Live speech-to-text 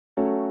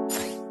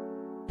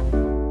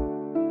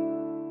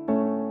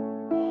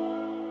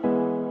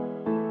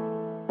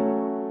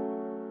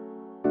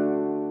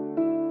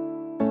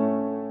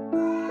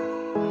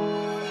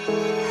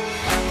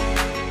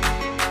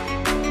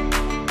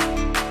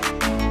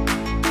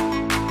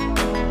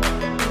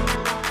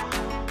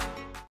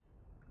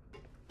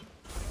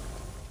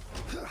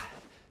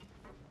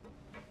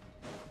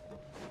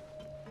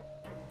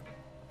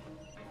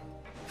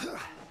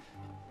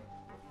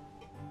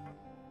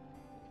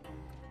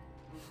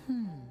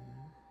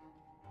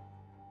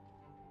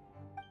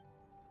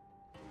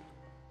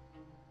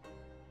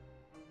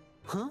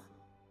Huh?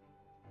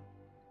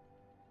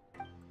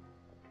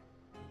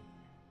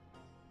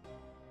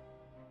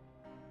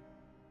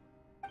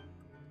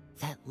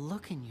 That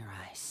look in your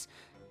eyes.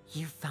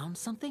 You found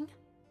something?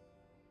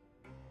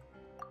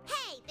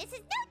 Hey, this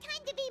is no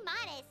time to be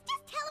modest.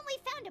 Just tell him we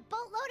found a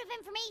boatload of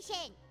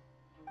information.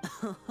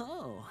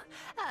 Oh,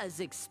 as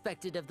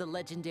expected of the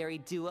legendary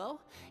duo,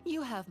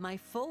 you have my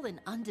full and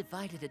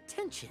undivided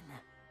attention.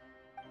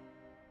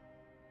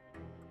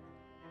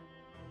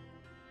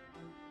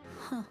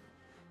 Huh.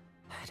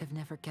 I'd have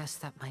never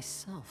guessed that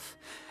myself.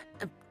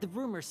 The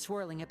rumors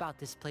swirling about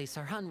this place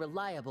are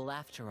unreliable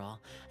after all,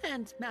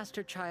 and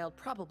Master Child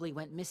probably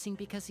went missing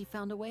because he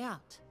found a way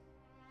out.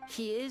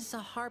 He is a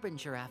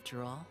harbinger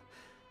after all.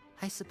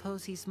 I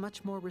suppose he's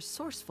much more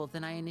resourceful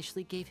than I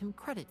initially gave him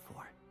credit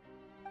for.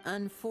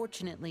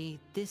 Unfortunately,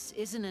 this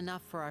isn't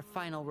enough for our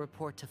final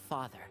report to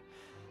Father.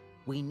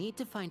 We need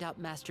to find out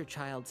Master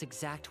Child's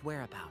exact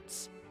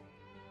whereabouts.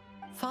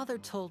 Father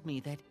told me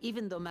that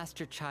even though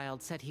Master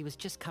Child said he was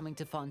just coming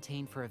to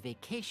Fontaine for a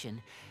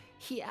vacation,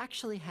 he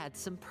actually had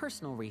some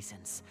personal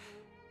reasons.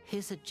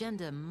 His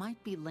agenda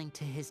might be linked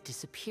to his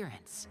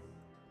disappearance.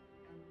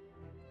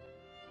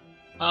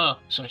 Oh,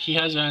 so he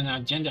has an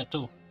agenda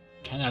too.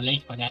 Kinda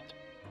late for that.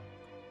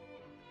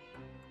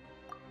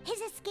 His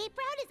escape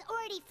route is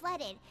already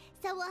flooded,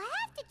 so we'll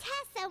have to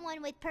task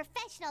someone with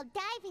professional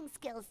diving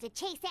skills to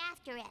chase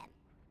after him.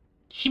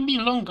 He'd be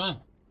long gone.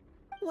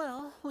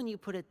 Well, when you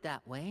put it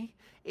that way,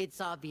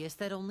 it's obvious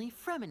that only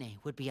Fremine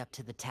would be up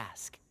to the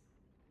task.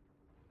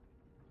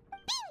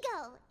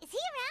 Bingo! Is he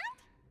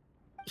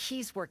around?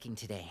 He's working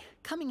today.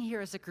 Coming here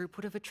as a group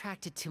would have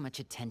attracted too much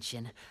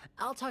attention.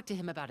 I'll talk to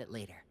him about it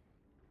later.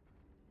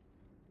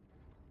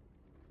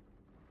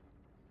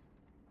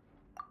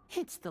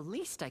 It's the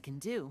least I can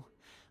do.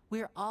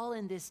 We're all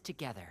in this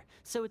together,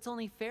 so it's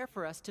only fair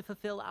for us to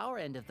fulfill our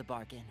end of the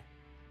bargain.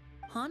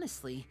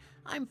 Honestly,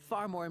 I'm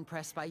far more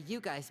impressed by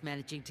you guys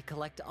managing to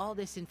collect all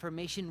this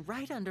information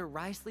right under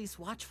Risley's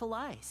watchful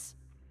eyes.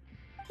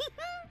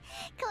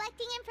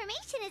 Collecting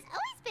information has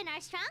always been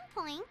our strong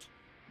point.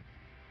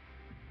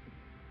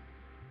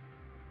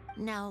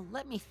 Now,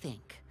 let me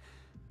think.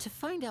 To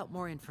find out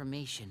more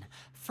information,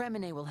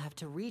 Fremine will have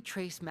to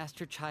retrace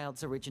Master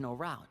Child's original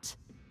route.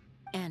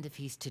 And if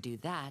he's to do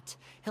that,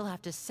 he'll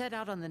have to set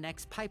out on the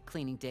next pipe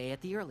cleaning day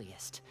at the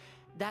earliest.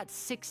 That's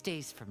 6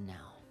 days from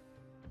now.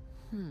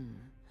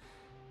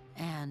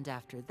 And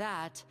after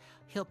that,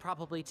 he'll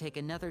probably take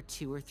another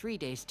 2 or 3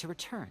 days to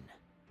return.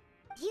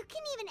 You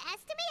can even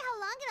estimate how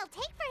long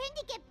it'll take for him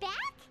to get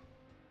back?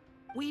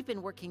 We've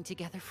been working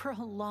together for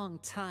a long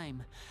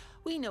time.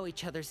 We know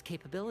each other's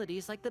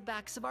capabilities like the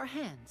backs of our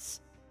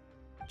hands.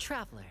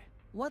 Traveler,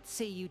 what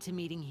say you to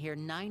meeting here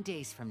 9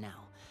 days from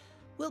now?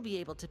 We'll be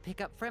able to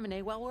pick up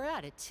Fremine while we're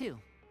at it, too.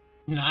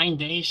 9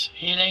 days,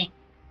 really?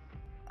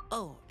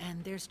 Oh,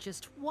 and there's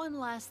just one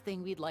last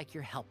thing we'd like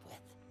your help with.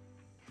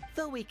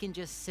 Though we can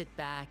just sit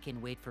back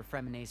and wait for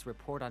Fremine's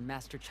report on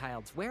Master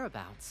Child's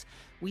whereabouts,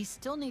 we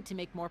still need to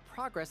make more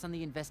progress on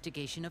the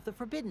investigation of the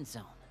Forbidden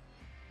Zone.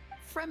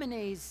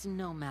 Fremine's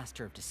no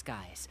master of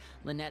disguise,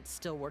 Lynette's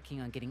still working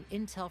on getting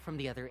intel from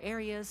the other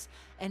areas,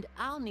 and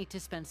I'll need to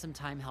spend some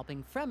time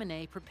helping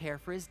Fremine prepare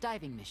for his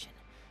diving mission.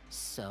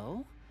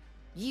 So,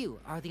 you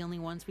are the only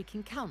ones we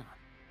can count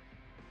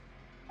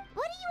on.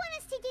 What do you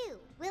want us to do?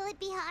 Will it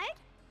be hard?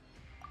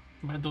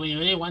 But do we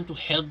really want to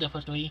help the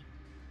Fatui?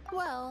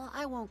 Well,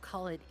 I won't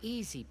call it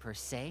easy per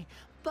se,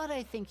 but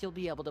I think you'll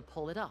be able to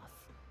pull it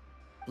off.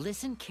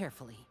 Listen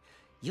carefully.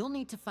 You'll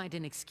need to find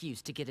an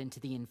excuse to get into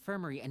the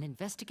infirmary and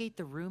investigate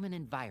the room and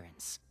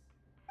environs.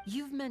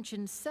 You've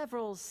mentioned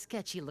several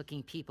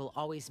sketchy-looking people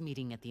always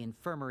meeting at the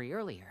infirmary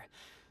earlier,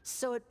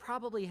 so it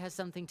probably has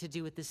something to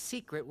do with the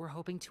secret we're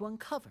hoping to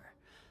uncover.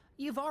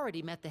 You've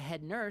already met the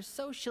head nurse,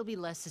 so she'll be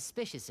less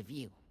suspicious of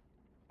you.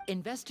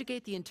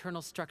 Investigate the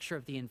internal structure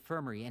of the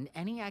infirmary and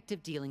any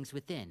active dealings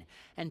within,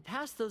 and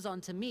pass those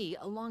on to me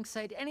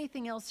alongside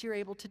anything else you're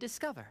able to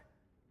discover.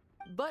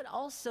 But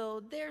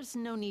also, there's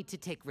no need to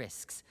take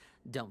risks.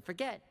 Don't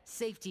forget,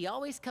 safety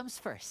always comes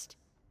first.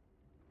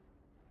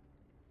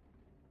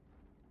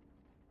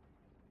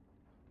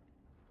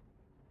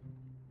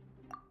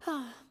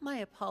 My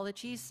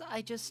apologies,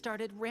 I just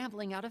started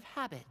rambling out of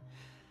habit.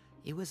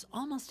 It was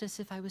almost as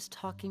if I was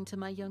talking to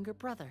my younger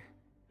brother.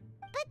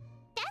 But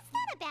that's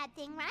not a bad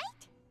thing,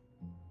 right?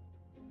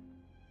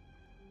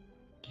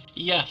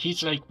 Yeah,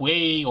 he's like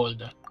way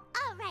older.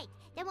 All right,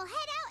 then we'll head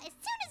out as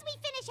soon as we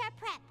finish our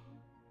prep.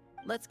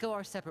 Let's go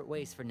our separate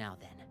ways for now,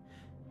 then.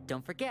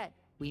 Don't forget,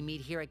 we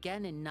meet here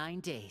again in 9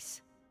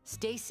 days.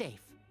 Stay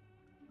safe.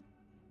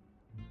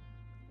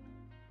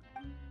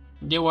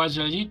 There was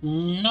really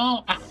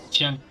no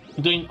action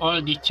during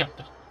all this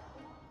chapter.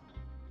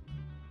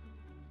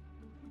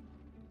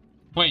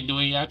 Wait, do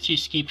we actually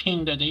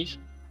skipping the days?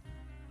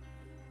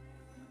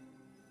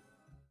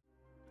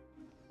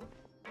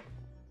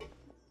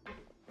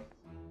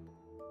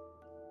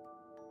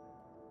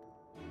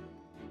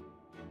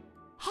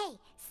 Hey,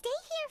 stay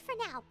here for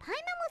now.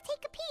 Paimon will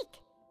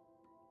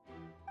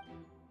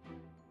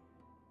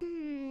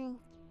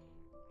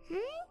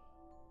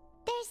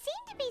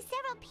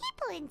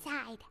go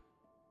inside.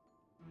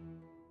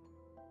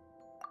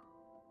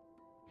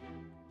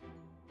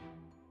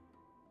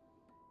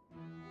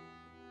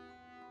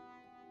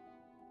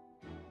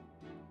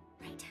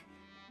 Right.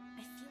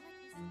 I feel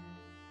like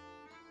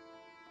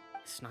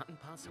It's not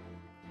impossible.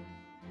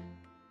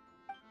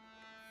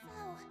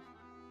 Oh.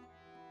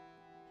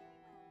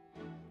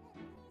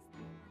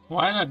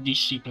 Why not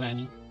DC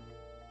planning?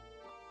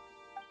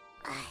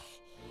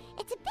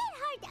 It's a bit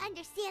hard to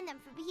understand them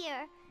from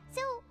here,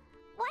 so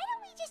why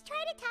don't we just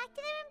try to talk to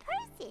them in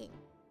person?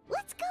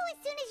 Let's go as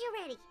soon as you're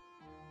ready.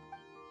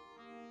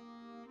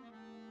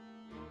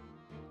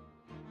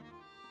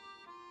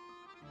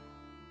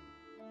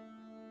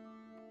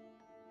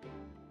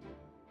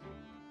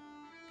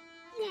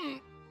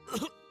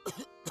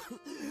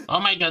 Oh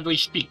my god, we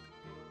speak.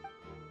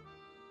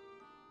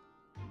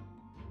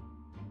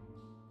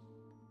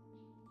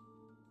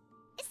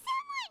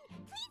 Someone,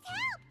 please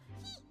help!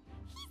 He's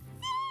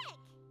sick!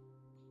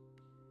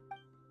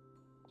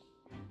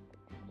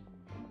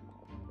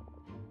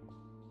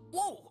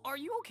 Whoa, are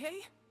you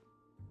okay?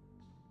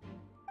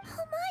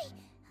 Oh my!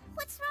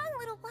 What's wrong,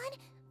 little one?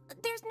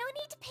 There's no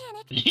need to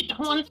panic.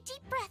 Little one? Take a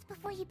deep breath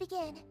before you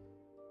begin.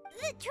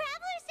 The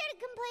traveler started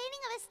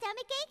complaining of a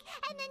stomachache,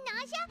 and then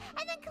nausea,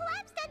 and then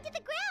collapsed onto the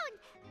ground.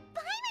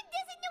 Paimon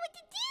doesn't know what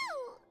to do!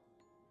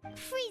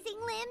 Freezing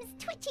limbs,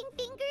 twitching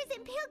fingers,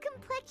 and pale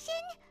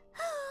complexion?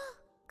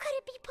 Could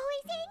it be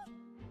poison?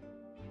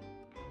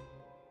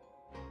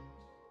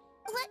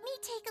 Let me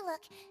take a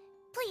look.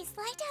 Please,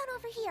 lie down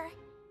over here.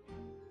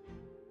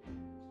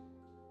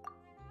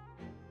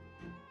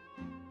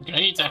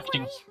 Great Don't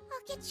acting. worry,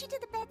 I'll get you to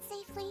the bed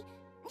safely.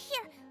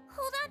 Here,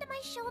 hold on to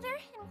my shoulder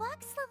and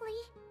walk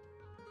slowly.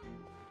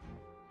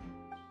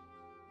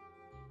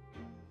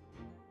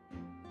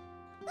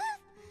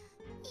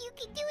 You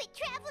can do it,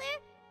 traveler!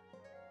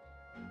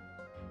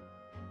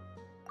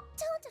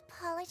 Don't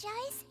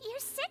apologize. You're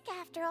sick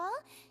after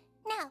all.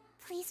 Now,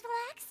 please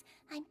relax.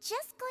 I'm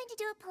just going to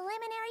do a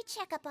preliminary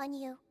checkup on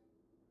you.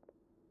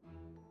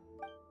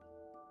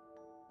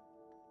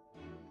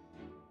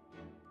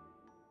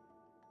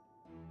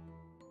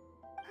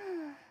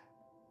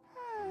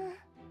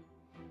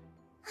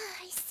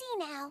 I see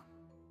now.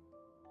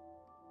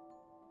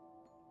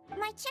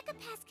 My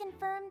checkup has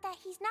confirmed that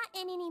he's not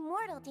in any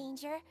mortal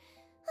danger.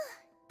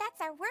 That's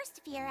our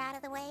worst fear out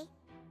of the way.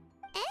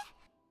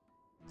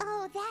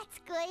 Oh, that's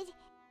good.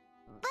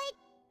 But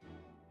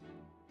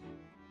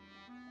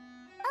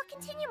I'll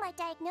continue my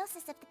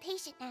diagnosis of the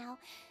patient now.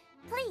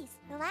 Please,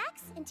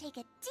 relax and take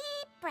a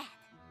deep breath.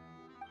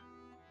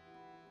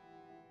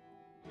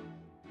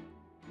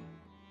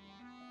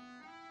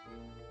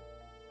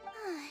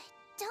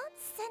 Don't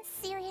sense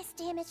serious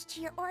damage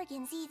to your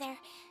organs either.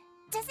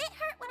 Does it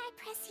hurt when I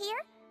press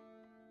here?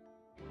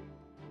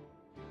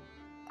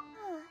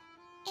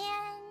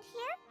 And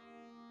here?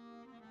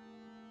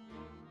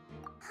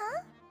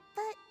 Huh?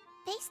 But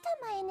based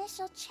on my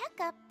initial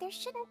checkup, there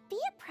shouldn't be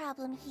a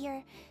problem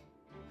here.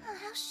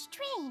 How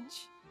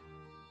strange.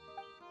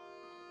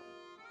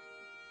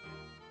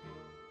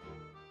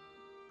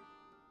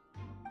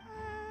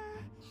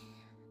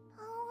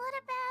 What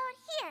about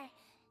here?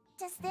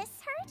 Does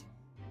this hurt?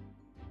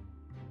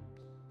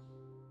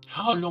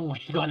 How long are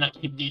we gonna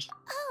keep this?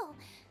 Oh,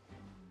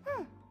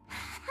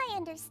 I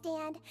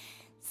understand.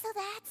 So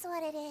that's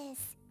what it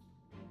is.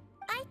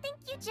 I think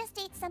you just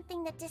ate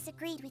something that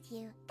disagreed with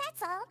you.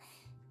 That's all.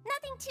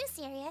 Nothing too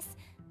serious.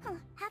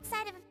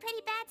 Outside of a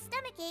pretty bad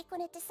stomachache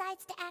when it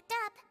decides to act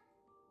up.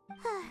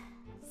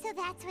 so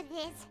that's what it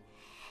is.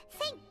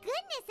 Thank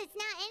goodness it's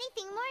not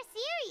anything more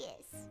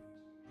serious.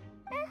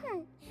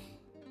 And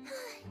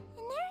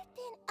there have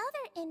been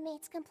other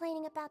inmates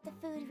complaining about the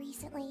food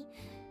recently.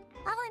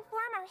 I'll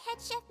inform our head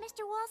chef,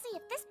 Mr. Wolsey,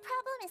 of this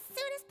problem as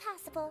soon as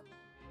possible.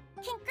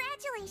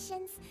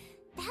 Congratulations!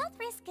 The health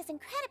risk is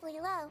incredibly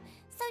low,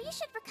 so you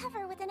should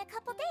recover within a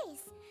couple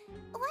days.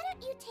 Why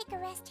don't you take a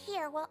rest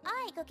here while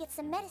I go get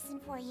some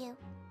medicine for you?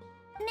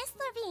 Miss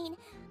Levine,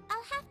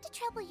 I'll have to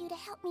trouble you to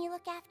help me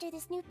look after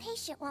this new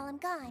patient while I'm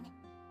gone.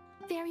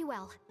 Very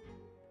well.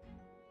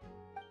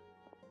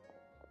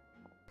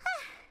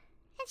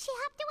 And she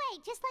hopped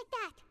away just like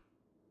that.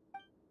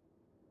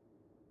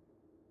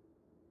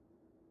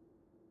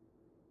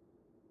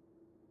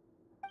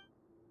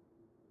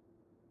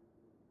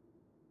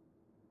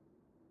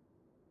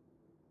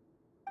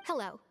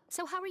 Hello.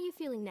 So how are you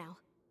feeling now?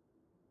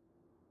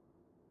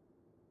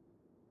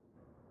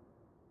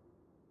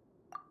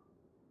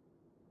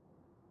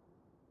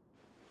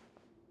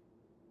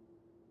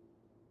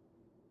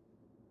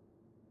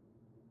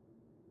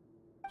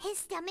 His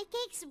stomach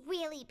ache's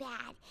really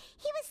bad.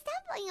 He was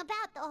stumbling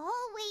about the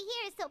whole way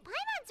here, so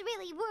Paimon's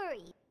really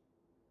worried.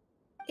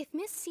 If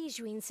Miss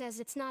Sijuin says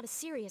it's not a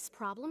serious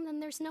problem, then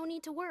there's no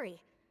need to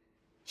worry.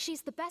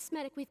 She's the best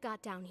medic we've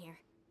got down here.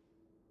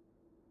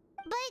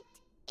 But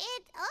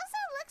it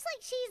also looks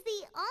like she's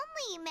the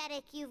only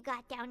medic you've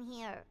got down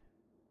here.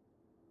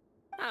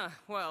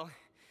 Well,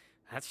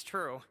 that's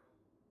true.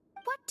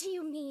 What do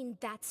you mean,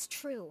 that's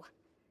true?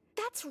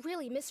 That's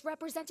really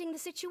misrepresenting the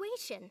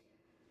situation.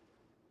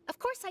 Of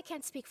course I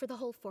can't speak for the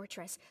whole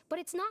fortress, but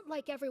it's not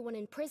like everyone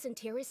imprisoned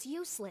here is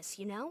useless,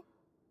 you know?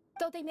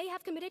 Though they may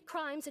have committed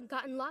crimes and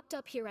gotten locked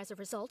up here as a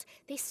result,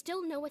 they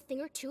still know a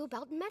thing or two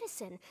about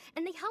medicine,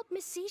 and they help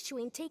Miss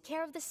Sishuin take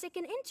care of the sick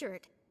and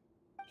injured.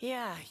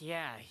 Yeah,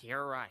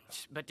 you're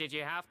right. But did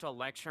you have to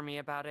lecture me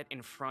about it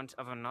in front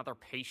of another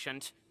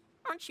patient?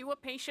 Aren't you a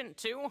patient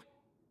too?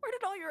 Where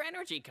did all your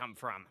energy come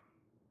from?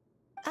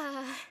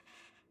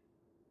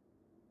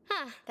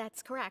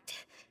 That's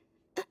correct.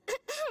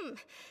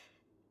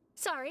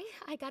 Sorry,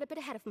 I got a bit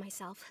ahead of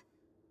myself.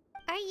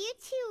 Are you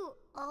two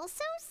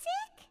also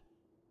sick?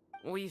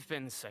 We've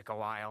been sick a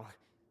while.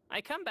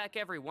 I come back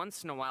every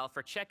once in a while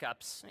for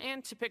checkups,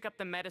 and to pick up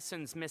the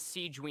medicines Miss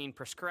Sijween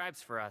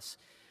prescribes for us.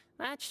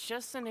 That's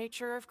just the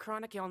nature of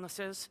chronic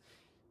illnesses.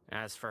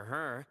 As for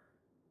her...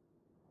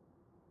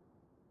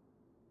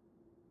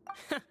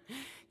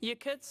 You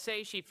could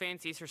say she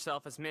fancies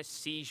herself as Miss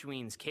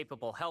Sijween's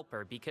capable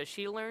helper because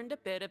she learned a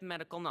bit of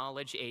medical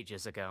knowledge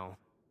ages ago.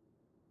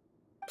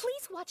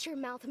 Please watch your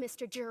mouth,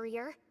 Mr.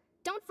 Jurier.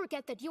 Don't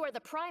forget that you are the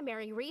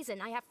primary reason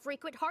I have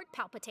frequent heart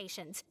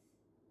palpitations.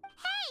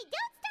 Hey,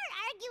 don't start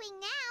arguing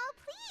now!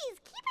 Please,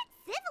 keep it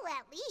civil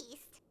at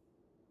least!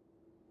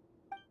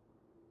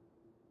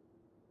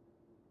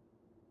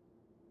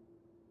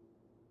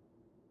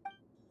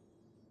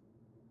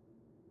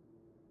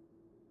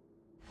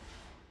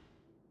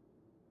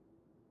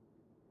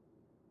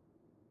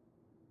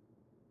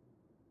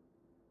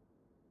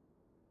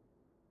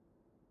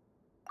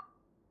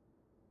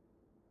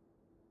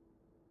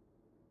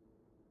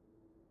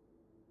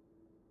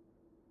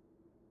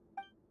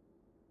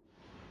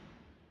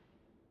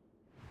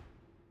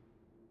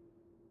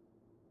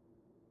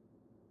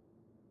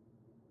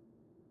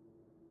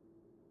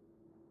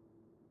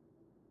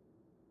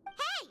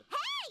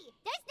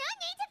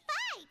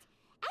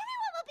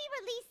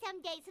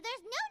 Someday, so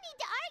there's no need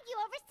to argue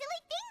over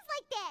silly things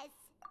like this.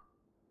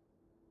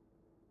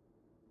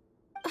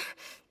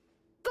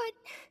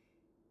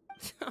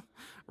 But...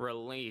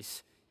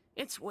 Release.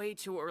 It's way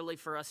too early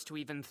for us to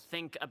even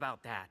think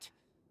about that.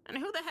 And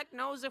who the heck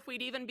knows if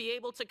we'd even be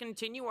able to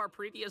continue our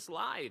previous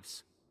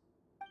lives?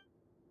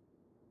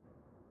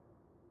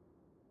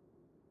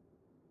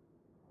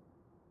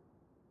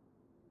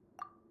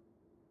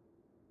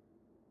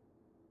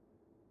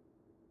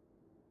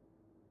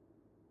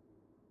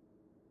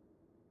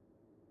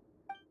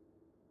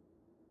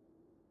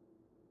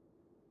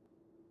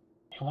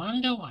 I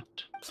wonder what.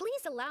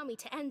 Please allow me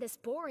to end this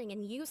boring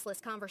and useless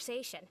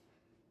conversation.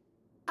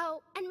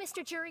 Oh, and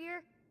Mr. Jurier,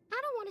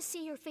 I don't want to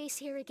see your face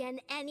here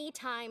again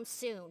anytime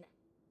soon.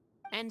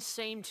 And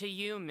same to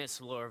you, Miss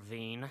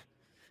Lorvine.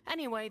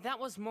 Anyway, that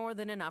was more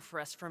than enough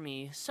rest for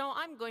me, so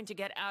I'm going to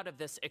get out of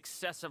this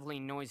excessively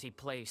noisy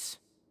place.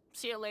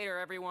 See you later,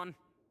 everyone.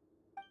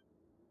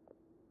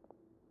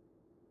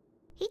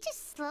 He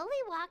just slowly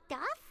walked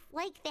off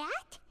like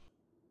that?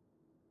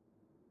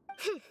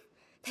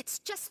 That's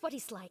just what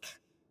he's like.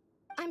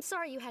 I'm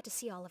sorry you had to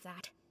see all of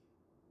that.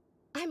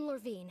 I'm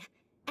Lorvine,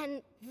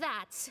 and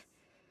that's...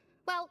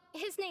 Well,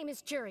 his name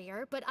is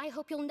Jurier, but I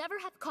hope you'll never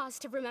have cause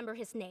to remember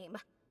his name.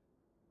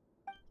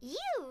 You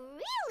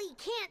really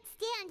can't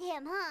stand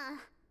him, huh?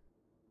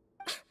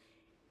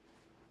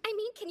 I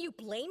mean, can you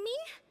blame me?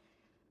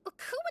 Who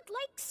would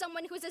like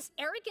someone who's as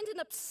arrogant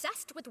and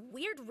obsessed with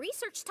weird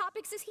research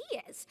topics as he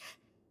is?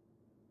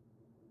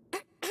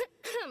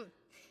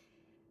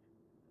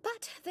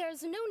 But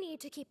there's no need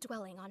to keep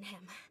dwelling on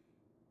him.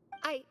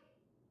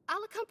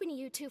 I'll accompany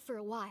you two for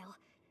a while.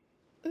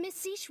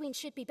 Miss Sishuin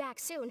should be back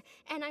soon,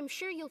 and I'm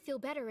sure you'll feel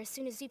better as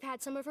soon as you've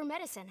had some of her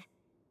medicine.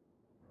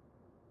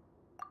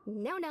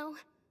 No,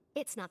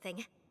 it's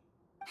nothing.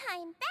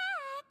 I'm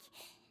back!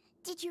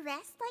 Did you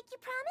rest like you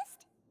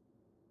promised?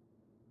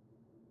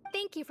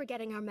 Thank you for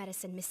getting our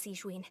medicine, Miss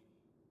Sishuin.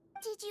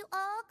 Did you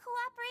all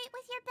cooperate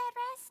with your bed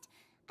rest?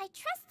 I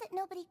trust that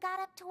nobody got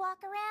up to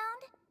walk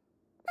around.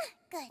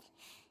 Good.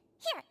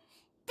 Here,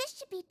 this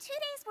should be 2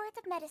 days' worth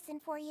of medicine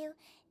for you.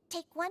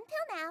 Take 1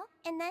 pill now,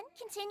 and then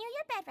continue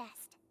your bed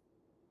rest.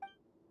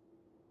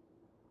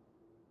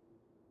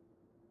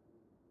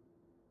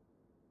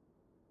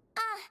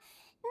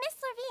 Miss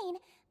Lorvine,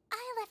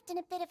 I left in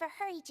a bit of a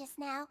hurry just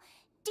now.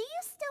 Do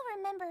you still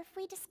remember if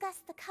we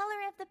discussed the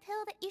color of the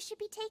pill that you should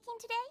be taking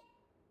today?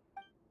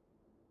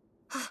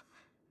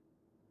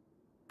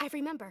 I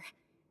remember.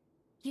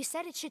 You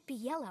said it should be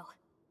yellow.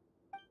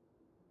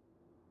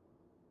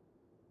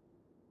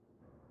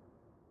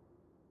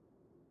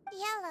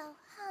 Yellow,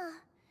 huh?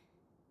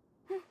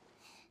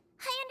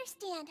 I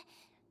understand.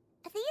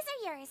 These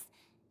are yours.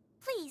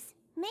 Please,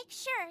 make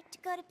sure to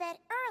go to bed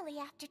early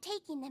after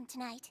taking them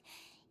tonight.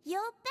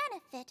 You'll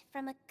benefit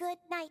from a good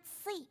night's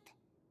sleep.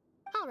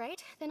 All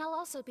right, then I'll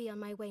also be on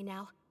my way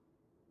now.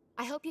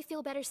 I hope you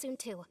feel better soon,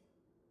 too.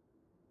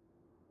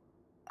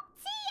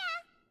 See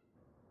ya!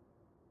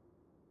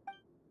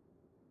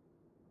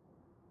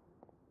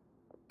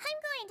 I'm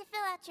going to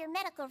fill out your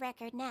medical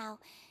record now.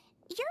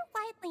 You're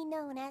widely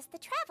known as the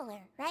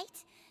Traveler,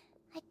 right?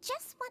 I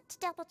just want to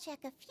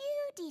double-check a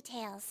few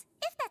details,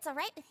 if that's all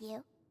right with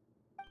you.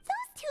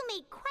 Those two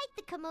made quite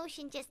the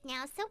commotion just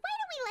now, so why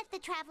don't we let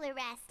the traveler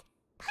rest?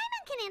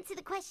 Paimon can answer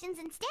the questions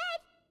instead.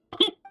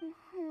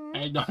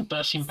 I don't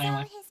trust him, So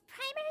Paimon. his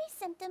primary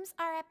symptoms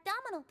are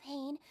abdominal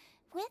pain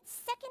with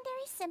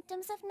secondary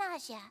symptoms of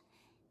nausea.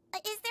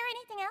 Is there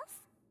anything else?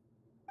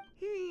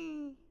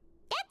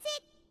 That's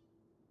it.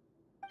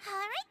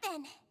 Alright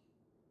then.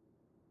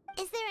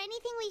 Is there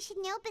anything we should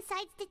know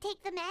besides to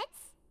take the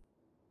meds?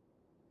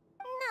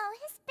 No,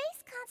 his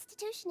base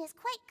constitution is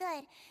quite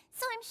good,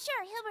 so I'm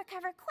sure he'll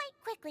recover quite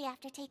quickly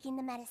after taking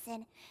the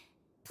medicine.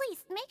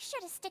 Please make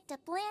sure to stick to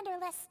bland or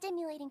less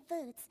stimulating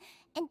foods,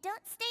 and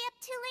don't stay up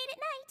too late at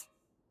night.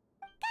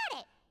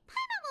 Got it.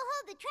 Paimon will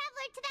hold the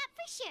traveler to that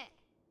for sure.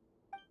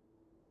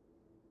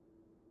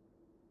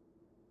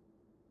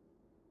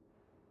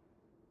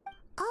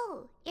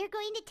 Oh, you're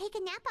going to take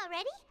a nap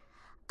already?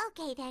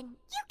 Okay then,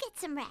 you get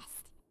some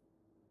rest.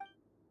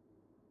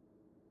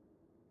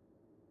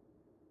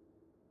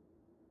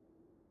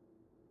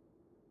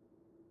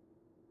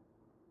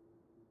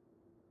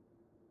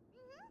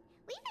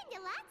 We've been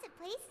to lots of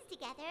places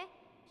together.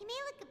 He may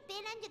look a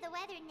bit under the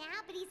weather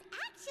now, but he's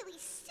actually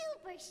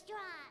super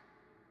strong.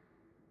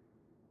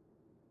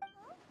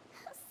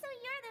 So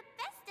you're the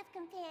best of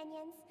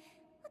companions.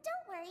 Well,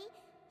 don't worry,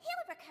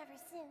 he'll recover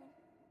soon.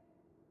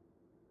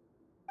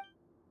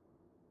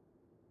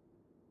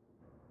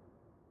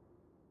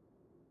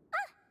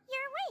 Ah,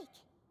 you're awake.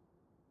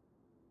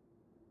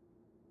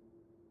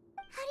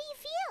 How do you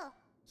feel?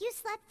 You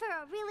slept for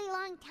a really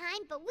long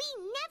time, but we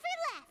never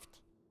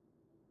left.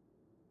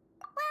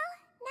 Well,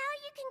 now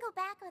you can go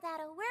back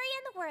without a worry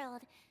in the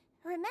world.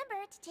 Remember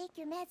to take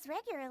your meds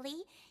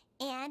regularly,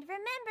 and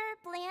remember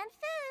bland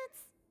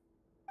foods.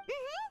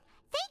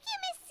 Thank you,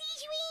 Miss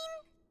Sijuin.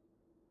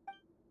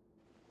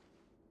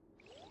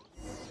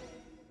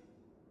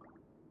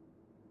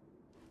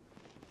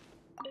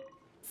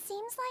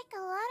 Seems like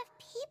a lot of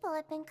people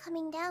have been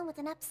coming down with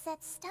an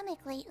upset stomach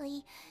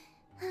lately.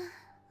 I'll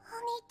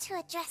need to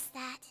address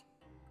that.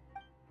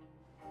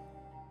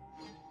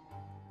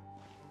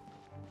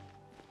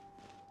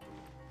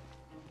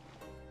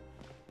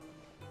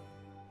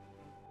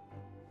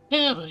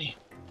 Yeah, buddy.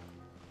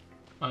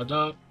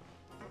 Although,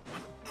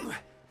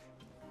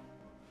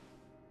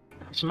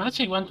 as much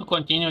as I want to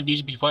continue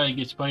this before I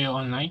get spoiled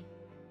online,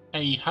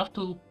 I have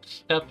to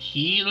stop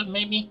here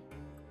maybe.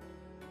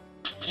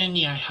 And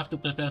yeah, I have to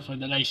prepare for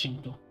the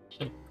rising too.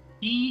 So,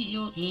 see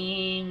you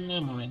in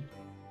a moment.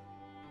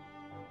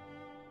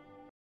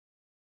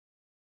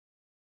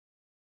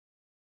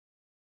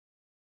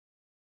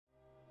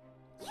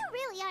 You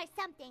really are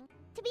something.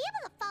 To be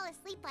able to fall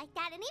asleep like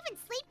that and even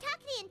sleep talk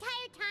the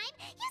entire time,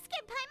 you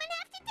scared Paimon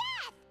half to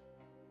death!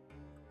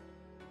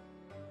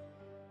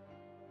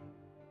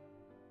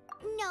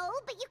 No,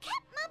 but you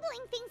kept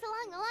mumbling things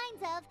along the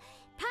lines of,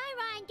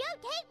 Pyron, go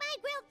take my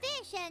grilled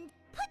fish and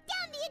put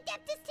down the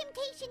Adeptus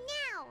Temptation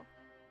now!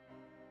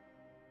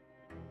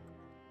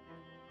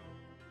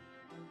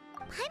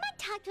 Paimon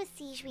talked with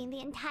Sijuin the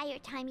entire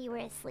time you were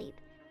asleep.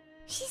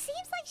 She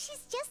seems like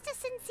she's just a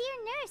sincere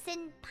nurse,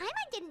 and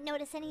Paimon didn't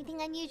notice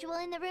anything unusual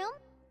in the room.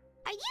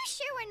 Are you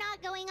sure we're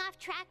not going off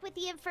track with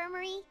the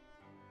infirmary?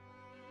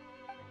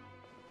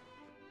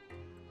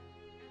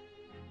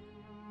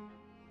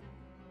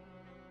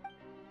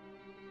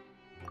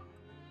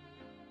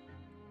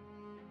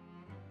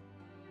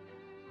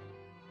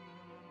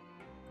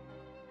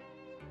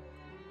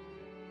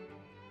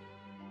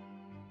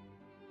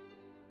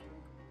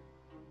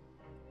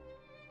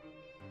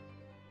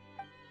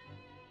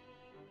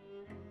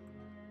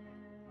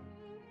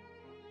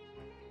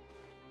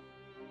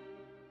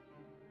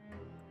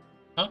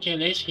 Okay,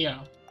 let's hear.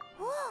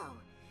 Whoa!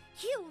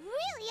 You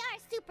really are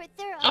super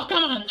thorough. Oh,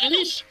 come on, All those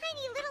Alice!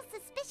 tiny little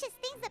suspicious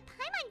things that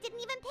Paimon didn't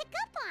even pick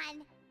up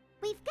on.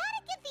 We've got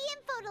to give the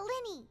info to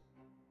Linny.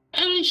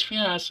 Alice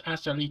fears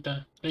us a little,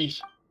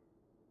 please.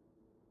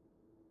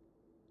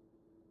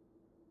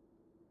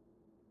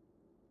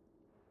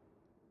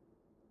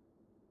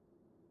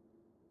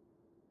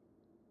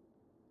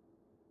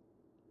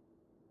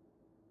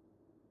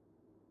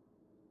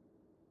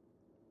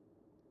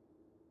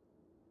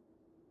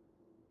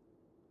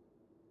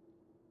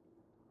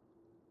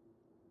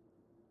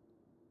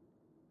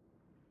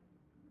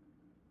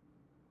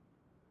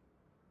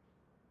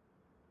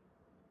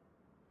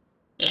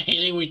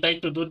 Really, we try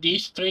to do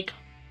this trick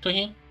to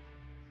him.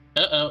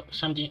 Uh-oh,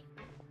 something.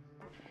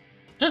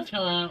 That's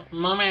a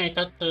moment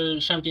I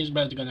thought something's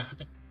bad gonna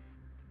happen.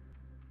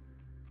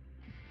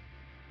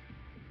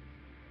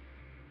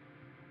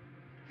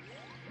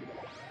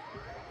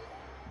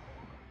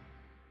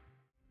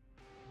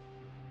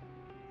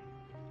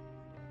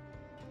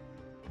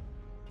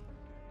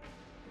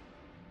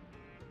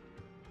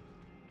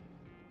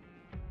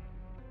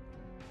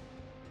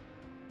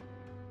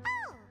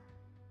 Oh!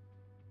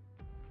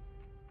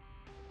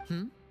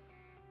 Hmm?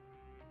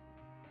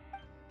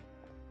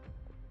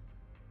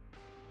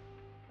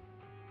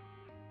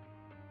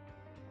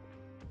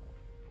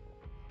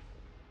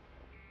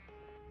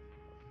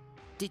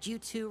 Did you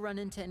two run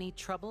into any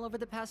trouble over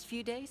the past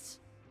few days?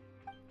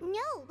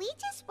 No, we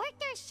just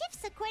worked our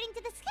shifts according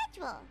to the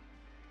schedule.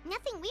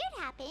 Nothing weird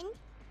happened.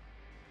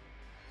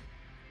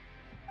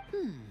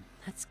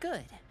 That's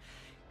good.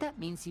 That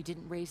means you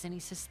didn't raise any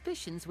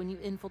suspicions when you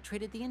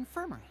infiltrated the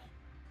infirmary.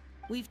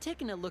 We've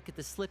taken a look at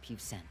the slip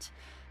you've sent.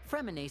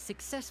 Fremine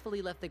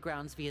successfully left the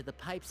grounds via the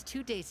pipes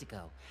 2 days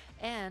ago,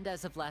 and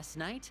as of last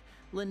night,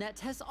 Lynette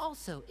has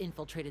also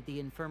infiltrated the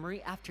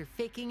infirmary after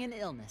faking an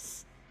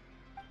illness.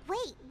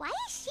 Wait, why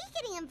is she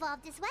getting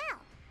involved as well?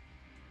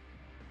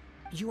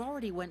 You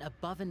already went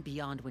above and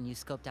beyond when you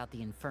scoped out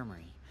the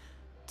infirmary.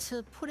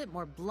 To put it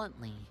more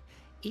bluntly,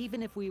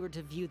 even if we were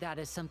to view that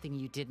as something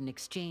you did in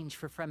exchange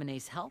for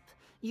Fremine's help,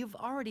 you've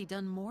already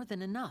done more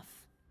than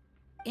enough.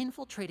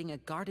 Infiltrating a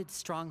guarded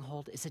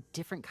stronghold is a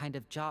different kind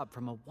of job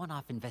from a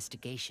one-off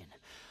investigation.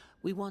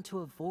 We want to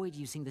avoid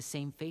using the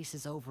same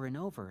faces over and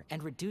over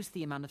and reduce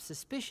the amount of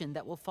suspicion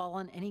that will fall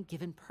on any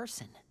given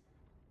person.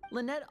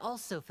 Lynette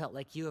also felt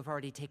like you have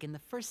already taken the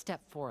first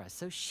step for us,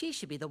 so she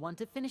should be the one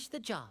to finish the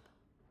job.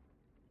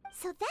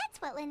 So that's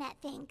what Lynette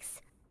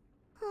thinks.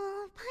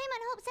 Oh,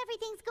 Paimon hopes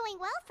everything's going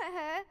well for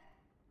her.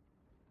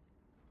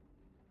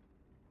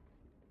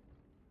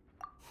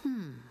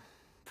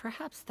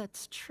 Perhaps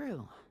that's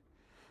true.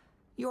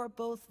 You're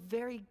both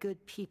very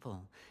good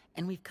people,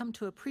 and we've come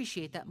to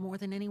appreciate that more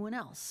than anyone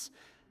else.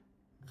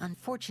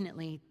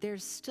 Unfortunately,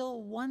 there's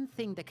still one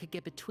thing that could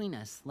get between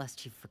us,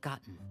 lest you've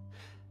forgotten.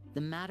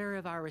 The matter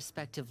of our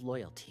respective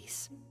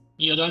loyalties.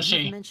 You don't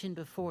say. You've mentioned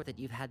before that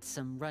you've had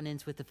some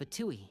run-ins with the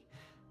Fatui.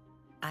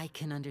 I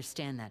can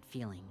understand that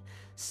feeling,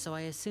 so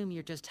I assume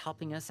you're just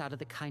helping us out of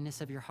the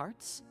kindness of your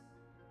hearts?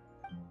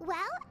 Well,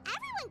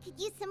 everyone could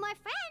use some more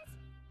friends.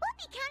 We'll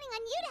be counting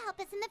on you to help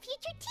us in the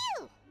future,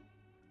 too.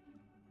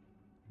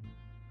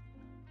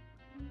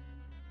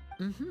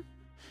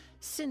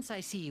 Since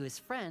I see you as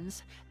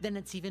friends, then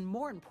it's even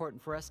more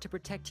important for us to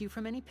protect you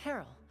from any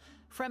peril.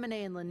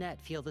 Fremine and Lynette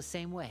feel the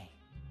same way.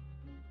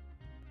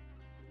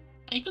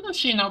 I couldn't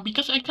say now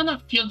because I kind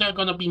of feel there are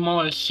gonna be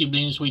more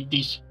siblings with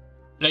this,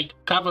 like,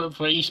 cover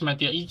for each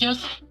material. It's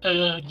just,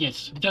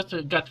 yes, just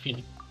a gut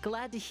feeling.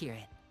 Glad to hear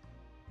it.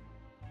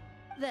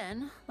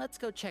 Then, let's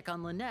go check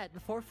on Lynette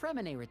before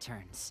Fremine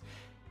returns.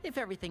 If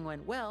everything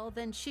went well,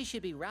 then she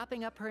should be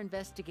wrapping up her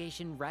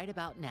investigation right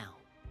about now.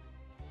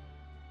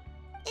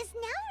 Is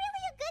now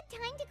really a good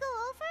time to go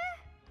over?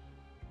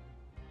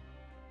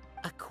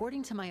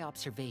 According to my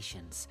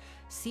observations,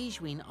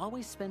 Sigewinne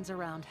always spends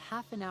around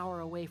half an hour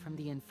away from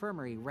the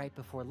infirmary right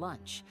before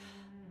lunch.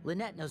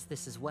 Lynette knows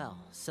this as well,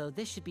 so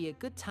this should be a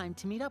good time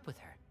to meet up with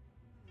her.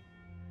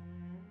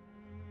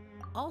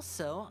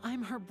 Also,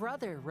 I'm her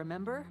brother,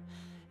 remember?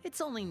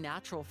 It's only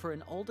natural for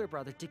an older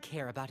brother to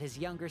care about his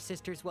younger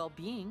sister's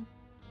well-being.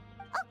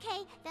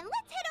 Okay, then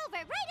let's head over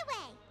right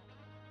away.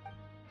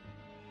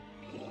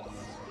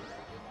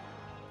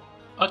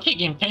 Okay,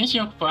 game, thanks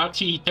you for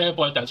actually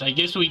teleport us. I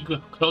guess we go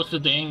close to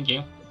the end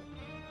game.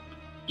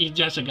 It's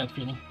just a gut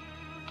feeling.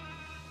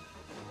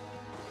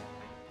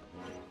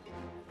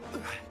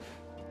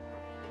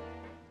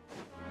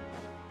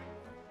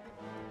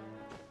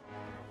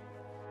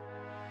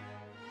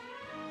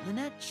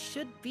 Lynette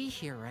should be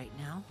here right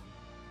now.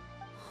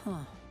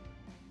 Huh.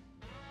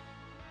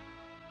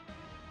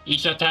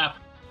 It's a tap.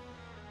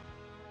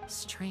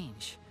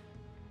 Strange.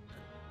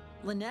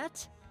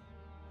 Lynette?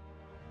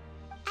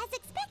 As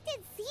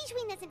expected,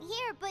 Sigewinne isn't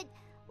here, but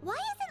why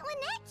isn't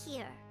Lynette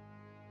here?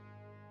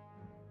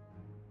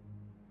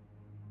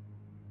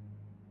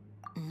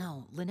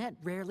 No, Lynette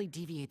rarely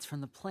deviates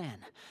from the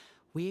plan.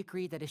 We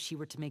agreed that if she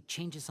were to make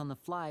changes on the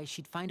fly,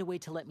 she'd find a way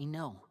to let me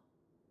know.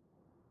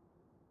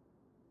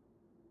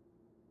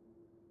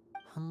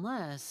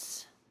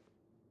 Unless...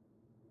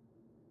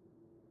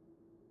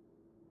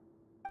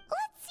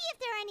 Let's see if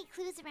there are any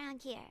clues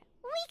around here.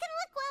 We can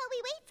look while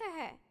we wait for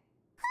her.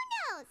 Who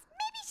knows?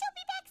 Maybe she'll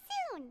be back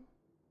soon.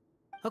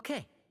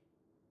 Okay.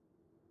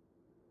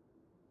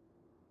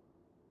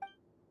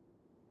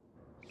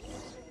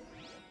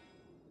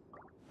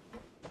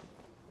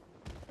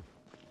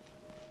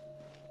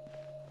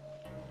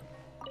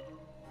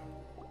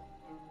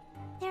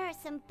 There are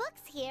some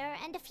books here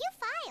and a few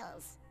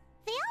files.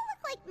 They all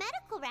look like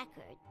medical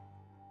records.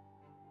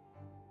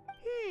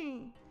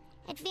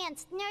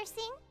 Advanced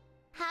nursing,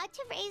 how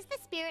to raise the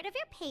spirit of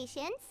your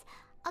patients,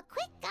 a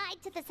quick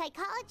guide to the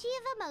psychology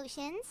of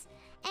emotions,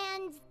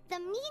 and the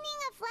meaning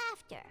of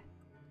laughter.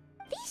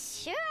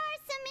 These sure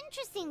are some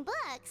interesting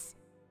books.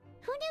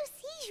 Who knew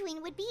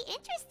Sigewinne would be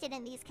interested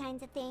in these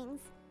kinds of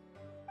things?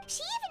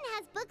 She even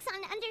has books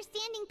on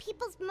understanding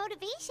people's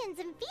motivations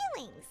and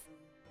feelings.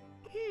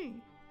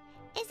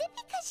 Is it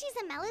because she's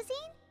a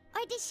Melusine?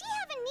 Or does she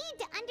have a need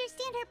to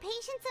understand her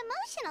patient's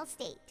emotional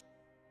state?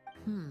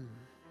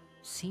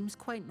 Seems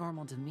quite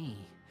normal to me.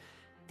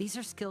 These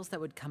are skills that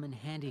would come in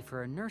handy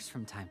for a nurse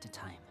from time to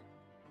time.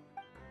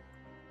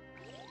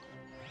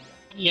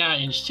 Yeah,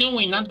 and still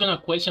we're not gonna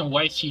question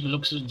why she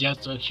looks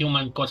just a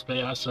human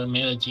cosplay as a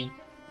Melusine.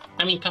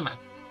 I mean, come on.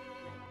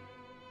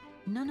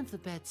 None of the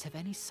beds have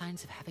any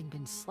signs of having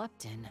been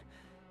slept in.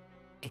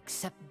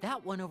 Except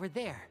that one over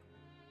there.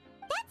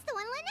 That's the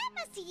one Lynette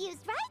must have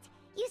used, right?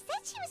 You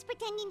said she was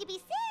pretending to be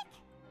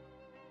sick.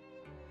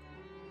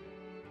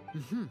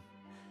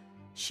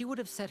 She would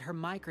have said her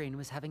migraine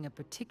was having a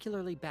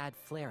particularly bad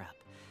flare-up.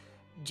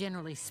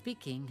 Generally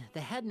speaking, the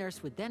head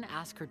nurse would then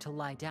ask her to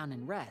lie down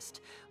and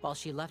rest, while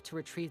she left to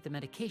retrieve the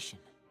medication.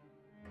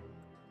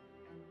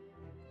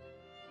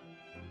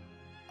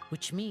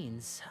 Which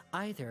means,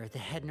 either the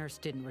head nurse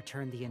didn't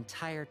return the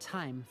entire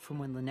time from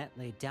when Lynette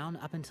laid down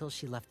up until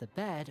she left the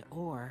bed,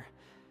 or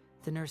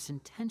the nurse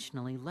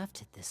intentionally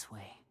left it this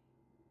way.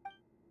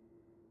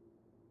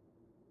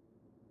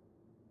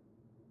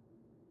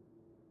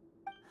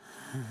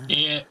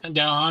 Yeah,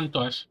 they're on to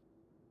us.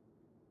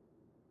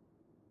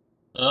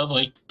 Oh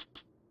boy.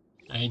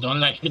 I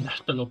don't like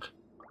that to look.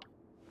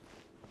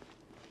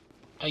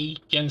 I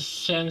can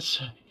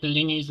sense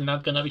Lini is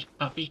not gonna be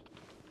happy.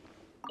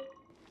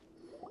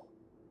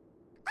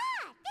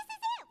 Ah, this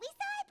is it! We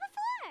saw it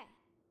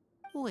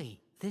before! Wait,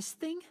 this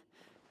thing?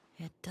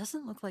 It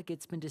doesn't look like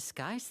it's been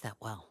disguised that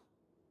well.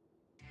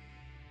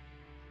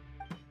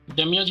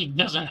 The music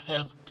doesn't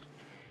help.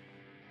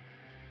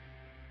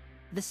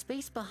 The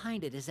space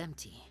behind it is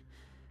empty.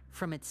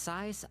 From its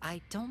size, I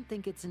don't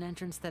think it's an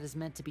entrance that is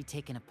meant to be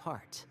taken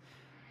apart.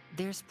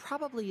 There's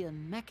probably a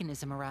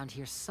mechanism around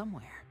here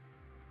somewhere.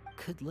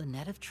 Could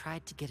Lynette have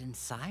tried to get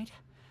inside?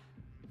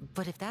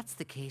 But if that's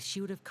the case,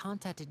 she would have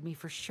contacted me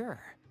for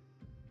sure.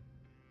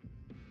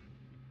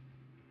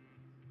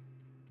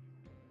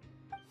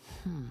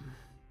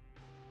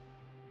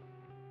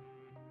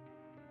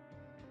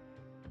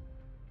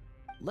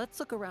 Let's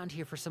look around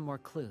here for some more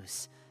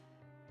clues.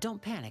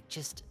 Don't panic,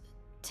 just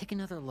take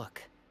another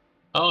look.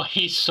 Oh,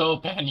 he's so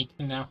panicked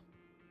now.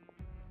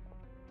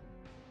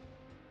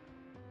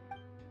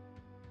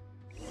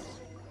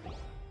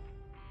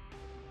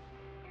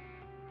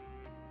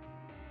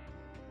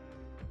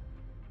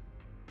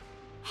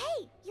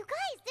 Hey, you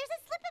guys, there's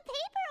a slip of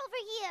paper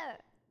over here!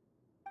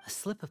 A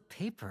slip of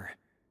paper?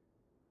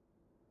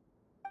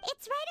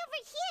 It's right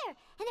over here,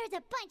 and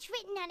there's a bunch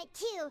written on it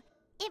too.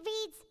 It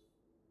reads,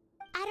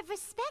 "Out of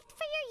respect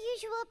for your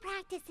usual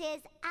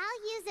practices,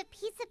 I'll use a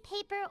piece of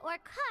paper or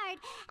card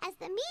as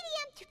the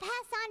medium to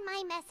pass on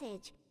my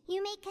message.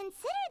 You may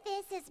consider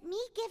this as me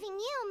giving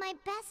you my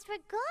best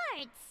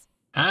regards."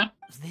 Huh?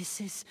 This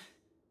is...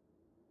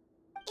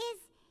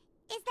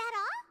 Is that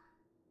all?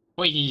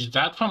 Wait, is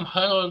that from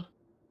her?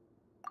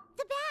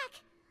 The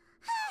back.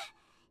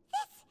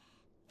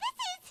 This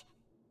is...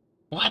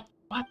 What?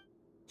 What?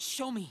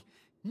 Show me!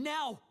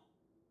 Now!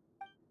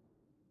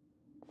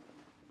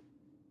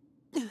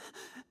 That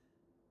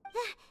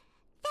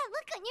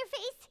look on your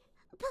face.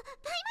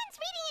 Paimon's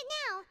reading it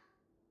now.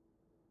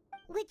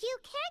 Would you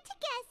care to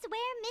guess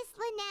where Miss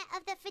Lynette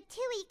of the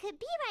Fatui could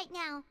be right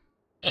now?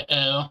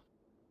 Uh-oh.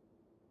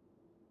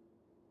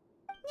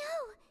 No.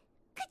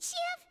 Could she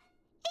have...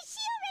 Is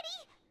she already...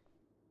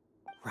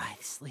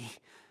 Writhsley.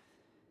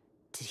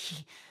 Did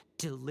he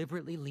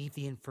deliberately leave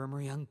the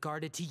infirmary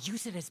unguarded to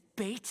use it as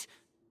bait?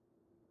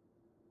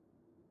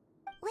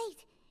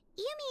 Wait,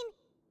 you mean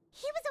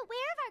he was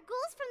aware of our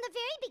goals from the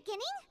very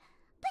beginning?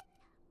 But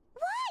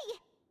why?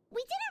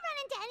 We didn't run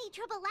into any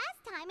trouble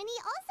last time, and he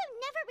also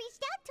never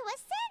reached out to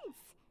us since.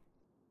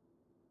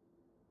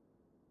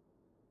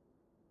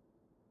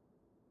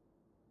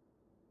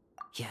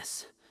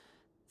 Yes,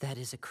 that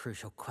is a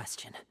crucial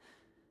question.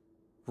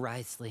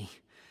 Writhsley,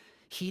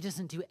 he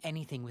doesn't do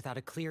anything without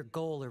a clear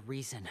goal or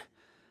reason.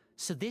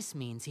 So this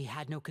means he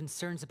had no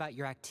concerns about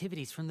your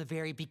activities from the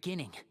very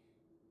beginning.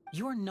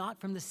 You're not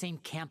from the same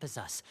camp as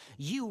us.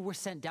 You were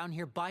sent down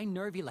here by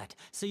Nervulet,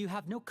 so you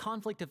have no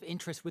conflict of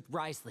interest with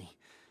Writhsley.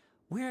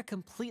 We're a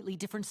completely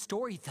different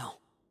story,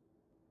 though.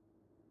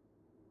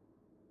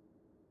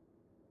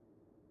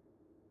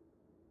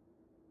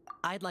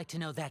 I'd like to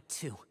know that,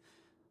 too.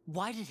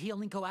 Why did he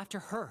only go after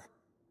her?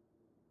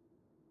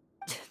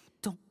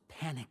 Don't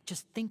panic.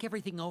 Just think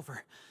everything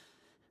over.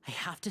 I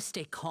have to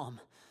stay calm.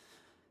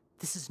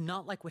 This is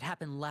not like what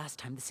happened last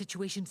time. The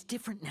situation's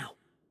different now.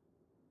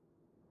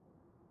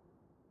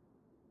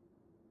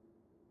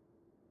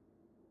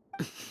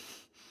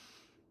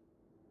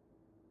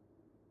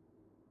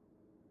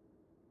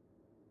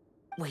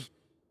 Wait,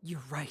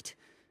 you're right.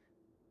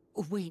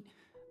 Wait,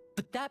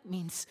 but that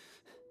means...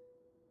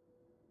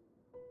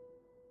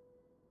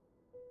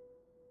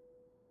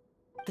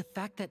 The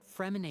fact that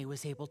Fremine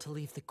was able to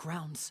leave the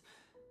grounds,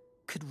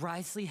 could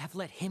Writhsley have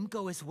let him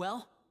go as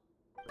well?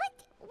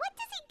 But what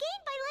does he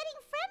gain by letting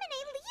Fremine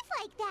leave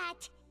like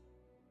that?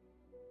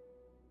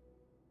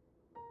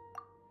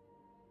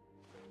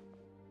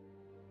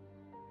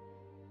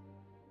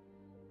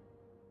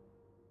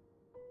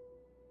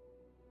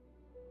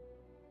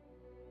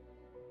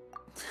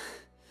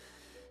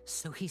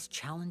 So he's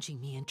challenging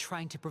me and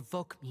trying to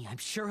provoke me, I'm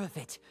sure of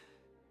it.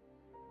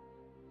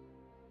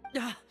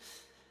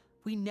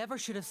 We never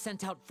should have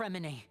sent out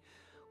Fremine.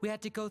 We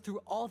had to go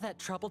through all that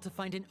trouble to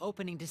find an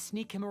opening to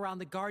sneak him around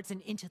the guards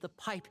and into the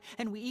pipe,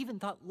 and we even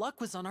thought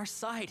luck was on our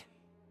side.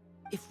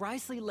 If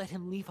Writhsley let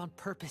him leave on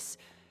purpose,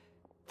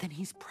 then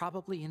he's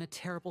probably in a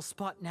terrible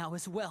spot now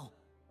as well.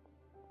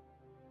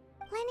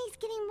 Lenny's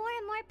getting more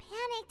and more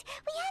panicked.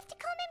 We have to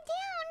calm him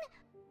down.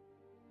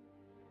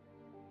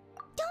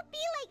 Don't be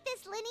like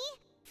this, Lenny.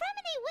 Fremine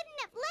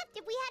left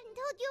if we hadn't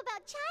told you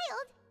about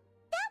Child.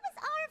 That was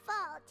our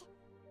fault.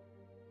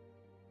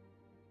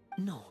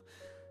 No.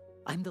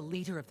 I'm the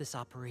leader of this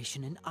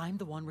operation, and I'm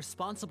the one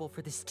responsible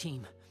for this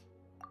team.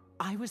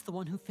 I was the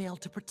one who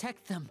failed to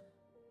protect them.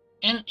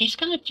 And it's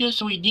kind of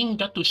just we didn't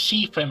get to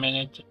see for a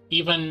minute,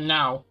 even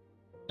now.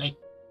 Like,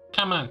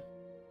 come on.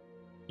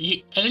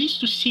 You, at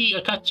least to see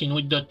a cutscene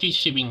with the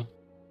Teespring.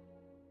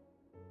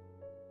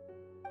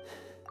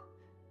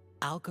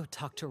 I'll go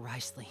talk to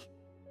Risley.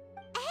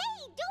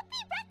 Hey, don't be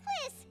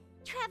reckless!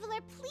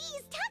 Traveler,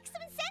 please talk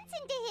some sense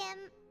into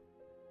him.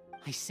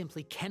 I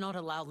simply cannot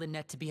allow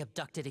Lynette to be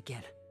abducted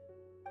again.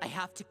 I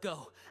have to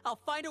go. I'll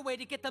find a way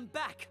to get them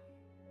back.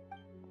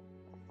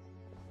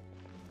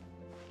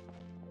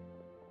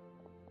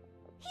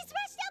 He's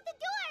rushed out the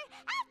door!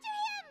 After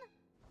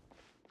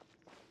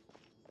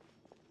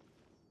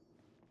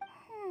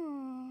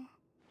him!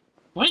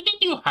 Where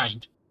did you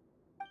hide?